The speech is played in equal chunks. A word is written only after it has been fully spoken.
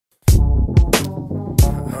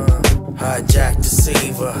Hyjak,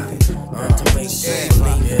 Dseeva, to make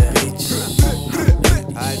bitch.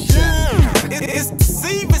 It's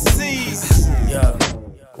Dseeva seas. Yeah.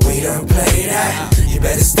 We done played that, you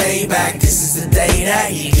better stay back, this is the day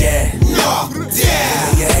that you get knocked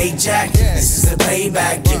down. You hate Jack, this is the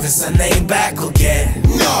payback, give us our name back or get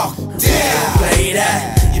knocked down. Play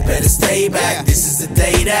that, you better stay back, this is the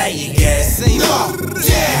day that you get knocked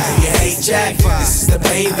down. You hate Jack, this is the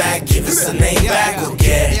payback, give us our name back or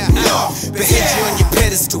get knocked. Behead you on your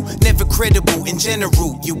pedestal, never credible in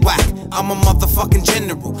general, you whack. I'm a motherfucking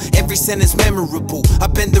general, every sentence memorable. I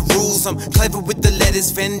bend the rules, I'm clever with the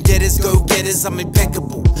letters, vendettas, go-getters, I'm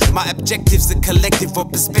impeccable. My objectives are collective or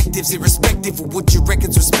perspectives, irrespective of what you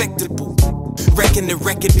reckon's respectable. Reckon the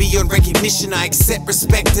record beyond recognition, I accept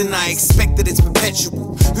respect and I expect that it's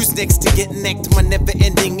perpetual. Who's next to get necked? My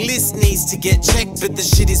never-ending list needs to get checked, but the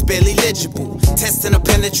shit is barely legible. Test and I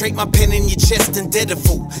penetrate my pen in your chest and dead a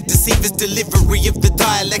fool. Deceiver's delivery of the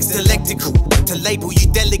dialect's dialectical. To label you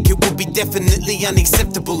delicate would be definitely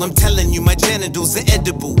unacceptable. I'm telling you, my genitals are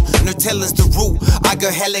edible. No telling's the rule. I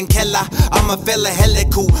go Helen Keller, I'm a fella hella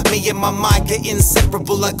cool. Me and my mic are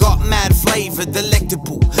inseparable. I got mad flavor,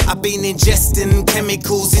 delectable. I've been ingesting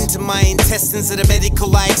chemicals into my intestines. At a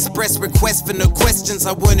medical, I express requests for no questions.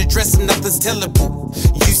 I won't address them, nothing's tellable.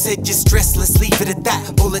 You said you're stressed, let's leave it at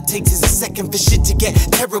that. All it takes is a second for shit to get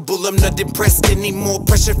terrible. I'm not impressed anymore.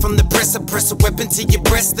 Pressure from the press, I press a weapon to your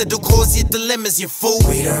breast that'll cause your dilemmas, you fool.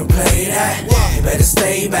 We don't play that, you better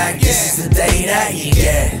stay back, this is the day that you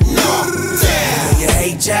get knocked down. You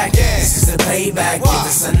hate Jack, this is the payback, give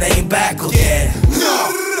us our name back or get knocked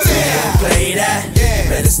down. We don't play that, you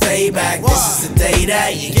better stay back, this is the day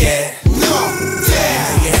that you get knocked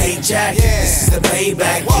down. You hate Jack, this is the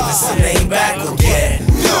payback, give us our name back or get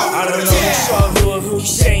knocked down. I don't know who's struggle or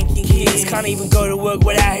who's shanking kids. Can't even go to work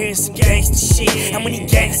without hearing some gangster shit. How many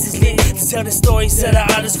gangsters lit to tell the stories of the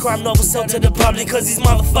others? Crime novels sell to the public cause these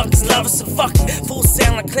motherfuckers love us. So fucking fools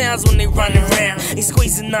sound like clowns when they run around. They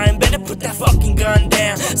squeezing nine, better put that fucking gun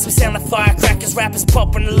down. Some sound like firecrackers, rappers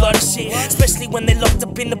popping a lot of shit. Especially when they locked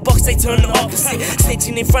up in the box, they turn the opposite.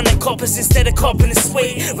 Snitching in front of coppers instead of copping the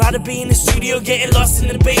sweet. Rather be in the studio getting lost in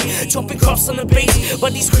the beat, chopping cops on the beach.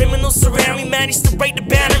 But these criminals surround me, managed to break the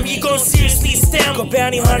boundary. You gon' seriously astound. Got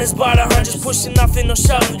bounty hunters by the hundreds, pushing nothing or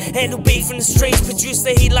shoving. Handle beef in the streets, produce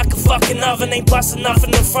the heat like a fucking oven. Ain't busting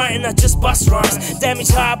nothing in the front and I just bust rhymes. Damage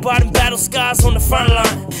high by them battle scars on the front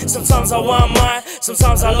line. Sometimes I want mine,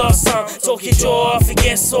 sometimes I lost some. Talk your jaw off and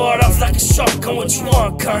get sawed off like a shotgun. What you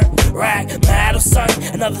want, cunt? Right, mad or son?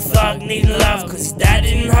 Another thug needing love cause his dad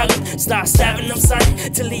didn't hug him. Start stabbing him, son,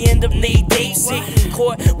 till he end up knee deep. Sitting in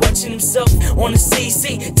court, watching himself on the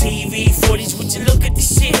CCTV footage. Would you look at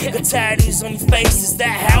this shit? Got tattoos on your face, is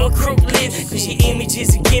that how a crook live? Cause your image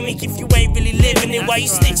is a gimmick if you ain't really living it. Why you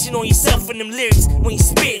snitching on yourself in them lyrics when you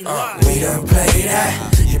spit? We don't play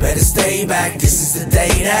that, you better stay back, this is the day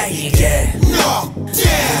that you get knocked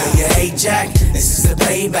down. You hate Jack, this is the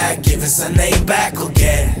payback, give us our name back or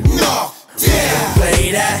get knocked down. We don't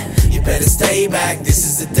play that, you better stay back, this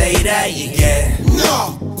is the day that you get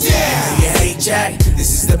knocked down. You hate Jack,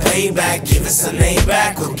 this is the payback, give us our name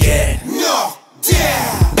back or get